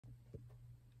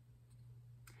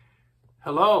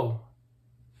Hello.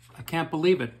 I can't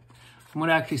believe it. I'm going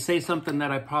to actually say something that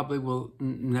I probably will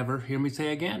never hear me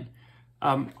say again.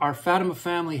 Our Fatima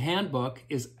Family Handbook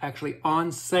is actually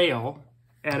on sale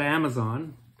at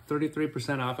Amazon.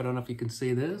 33% off. I don't know if you can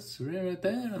see this right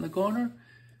there in the corner.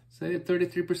 Say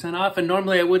 33% off. And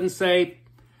normally I wouldn't say,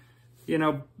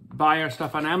 buy our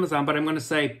stuff on Amazon, but I'm going to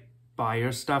say buy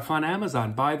your stuff on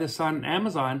Amazon. Buy this on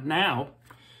Amazon now.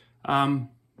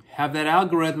 Have that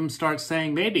algorithm start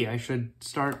saying, maybe I should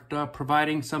start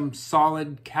providing some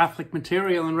solid Catholic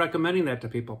material and recommending that to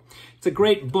people. It's a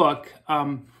great book,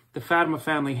 the Fatima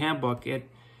Family Handbook. It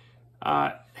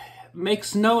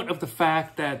makes note of the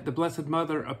fact that the Blessed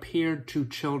Mother appeared to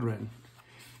children.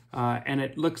 And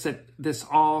it looks at this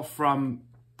all from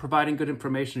providing good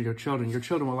information to your children. Your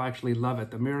children will actually love it,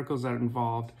 the miracles that are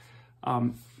involved.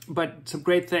 But some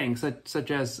great things, such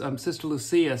as Sister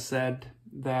Lucia said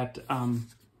that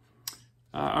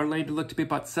Our Lady looked to be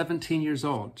about 17 years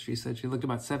old. She said she looked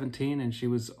about 17 and she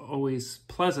was always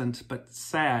pleasant but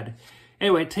sad.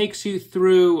 Anyway, it takes you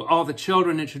through all the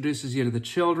children, introduces you to the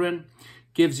children,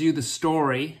 gives you the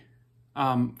story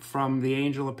from the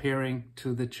angel appearing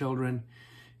to the children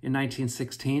in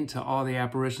 1916 to all the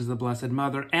apparitions of the Blessed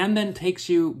Mother, and then takes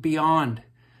you beyond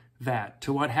that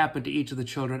to what happened to each of the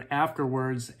children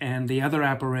afterwards and the other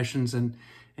apparitions and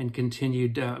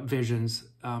continued visions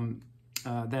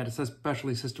that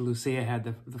especially Sister Lucia had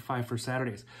the 5 first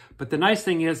Saturdays. But the nice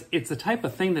thing is, it's the type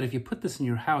of thing that if you put this in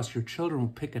your house, your children will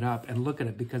pick it up and look at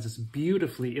it because it's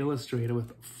beautifully illustrated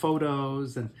with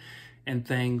photos and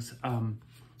things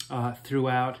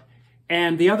throughout.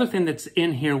 And the other thing that's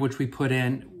in here, which we put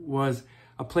in, was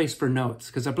a place for notes,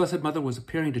 because our Blessed Mother was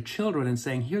appearing to children and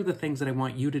saying, here are the things that I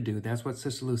want you to do. That's what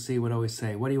Sister Lucia would always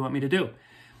say. What do you want me to do?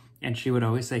 And she would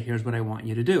always say, here's what I want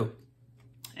you to do.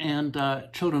 And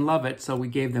children love it, so we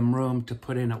gave them room to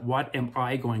put in what am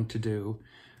I going to do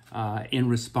in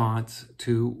response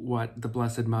to what the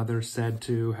Blessed Mother said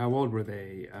to, how old were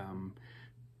they?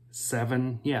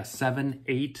 7,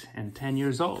 8, and 10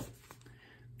 years old.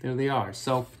 There they are.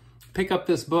 So pick up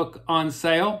this book on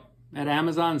sale at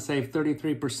Amazon, save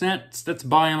 33%. Let's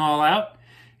buy them all out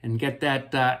and get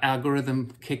that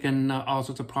algorithm kicking all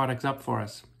sorts of products up for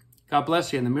us. God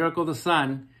bless you. And the Miracle of the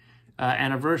Sun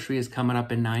anniversary is coming up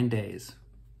in 9 days.